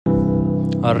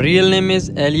Her real name is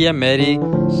Elia Mary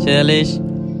Shalish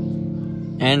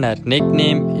and her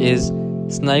nickname is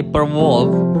Sniper Wolf.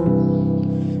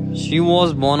 She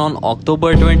was born on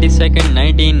October 22nd,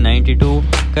 1992.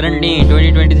 Currently in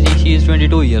 2023, she is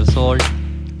 22 years old.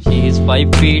 She is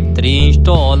 5 feet 3 inches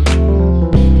tall,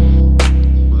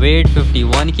 weight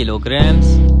 51 kilograms.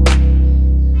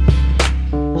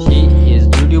 She is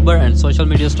YouTuber and social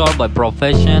media star by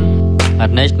profession. Her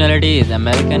nationality is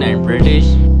American and British.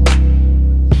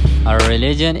 Her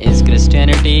religion is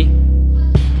Christianity.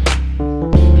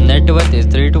 Net worth is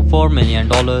 $3 to $4 million.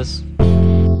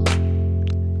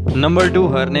 Number 2,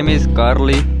 her name is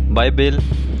Carli Bybel.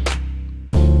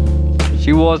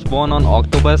 She was born on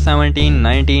October 17,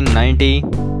 1990.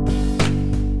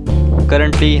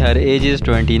 Currently, her age is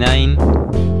 29.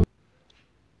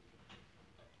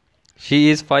 She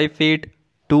is 5 feet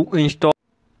 2 inches tall.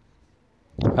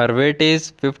 Her weight is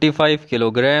 55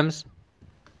 kilograms.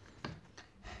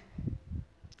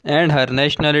 And her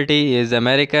nationality is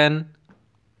American.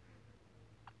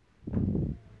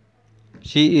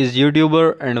 She is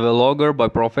YouTuber and vlogger by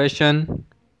profession.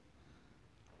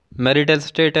 Marital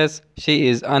status, she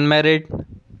is unmarried.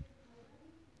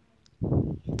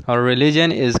 Her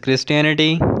religion is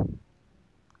Christianity.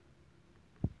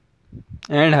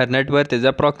 And her net worth is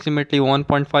approximately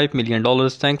 $1.5 million.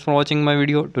 Thanks for watching my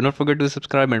video. Do not forget to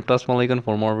subscribe and press the bell icon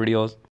for more videos.